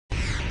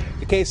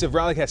The case of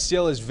Raulie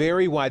Casteel is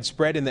very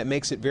widespread, and that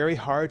makes it very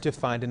hard to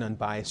find an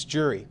unbiased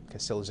jury.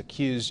 Casteel is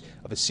accused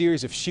of a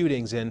series of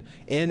shootings in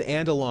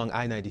and along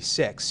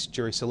I-96.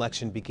 Jury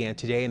selection began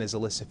today, and as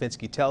Alyssa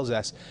Finsky tells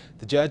us,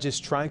 the judge is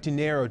trying to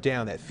narrow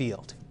down that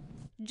field.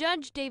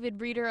 Judge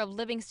David Reeder of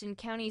Livingston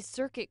County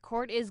Circuit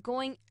Court is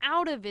going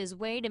out of his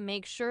way to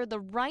make sure the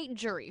right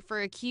jury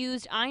for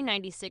accused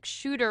I-96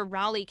 shooter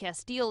Raulie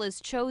Casteel is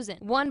chosen.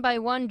 One by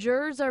one,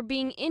 jurors are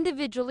being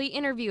individually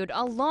interviewed,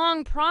 a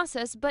long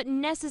process but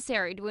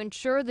necessary to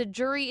ensure the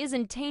jury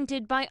isn't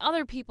tainted by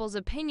other people's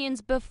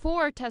opinions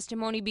before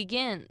testimony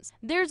begins.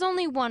 There's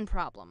only one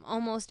problem.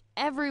 Almost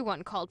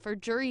everyone called for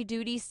jury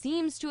duty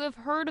seems to have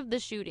heard of the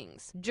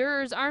shootings.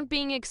 Jurors aren't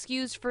being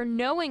excused for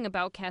knowing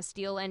about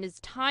Casteel and his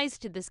ties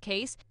to this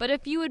case, but a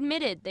few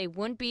admitted they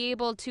wouldn't be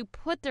able to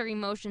put their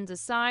emotions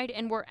aside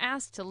and were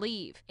asked to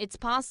leave. It's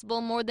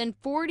possible more than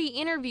 40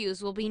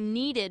 interviews will be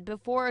needed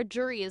before a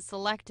jury is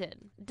selected.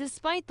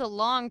 Despite the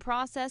long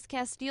process,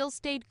 Casteel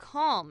stayed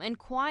calm and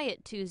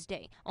quiet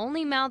Tuesday,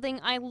 only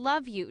mouthing "I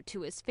love you"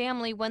 to his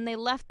family when they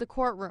left the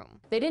courtroom.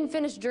 They didn't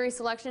finish jury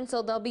selection,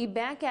 so they'll be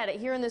back at it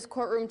here in this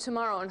courtroom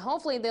tomorrow, and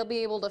hopefully they'll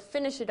be able to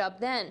finish it up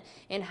then.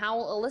 In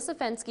Howell, Alyssa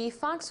Finsky,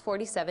 Fox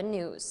 47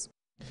 News.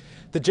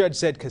 The judge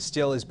said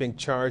Casteel is being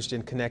charged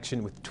in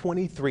connection with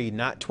 23,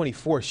 not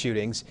 24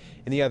 shootings.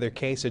 In the other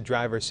case, a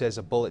driver says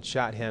a bullet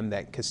shot him,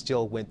 that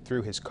Casteel went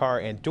through his car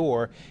and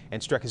door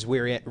and struck his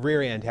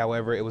rear end.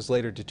 However, it was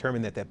later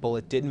determined that that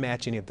bullet didn't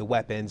match any of the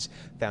weapons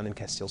found in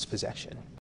Casteel's possession.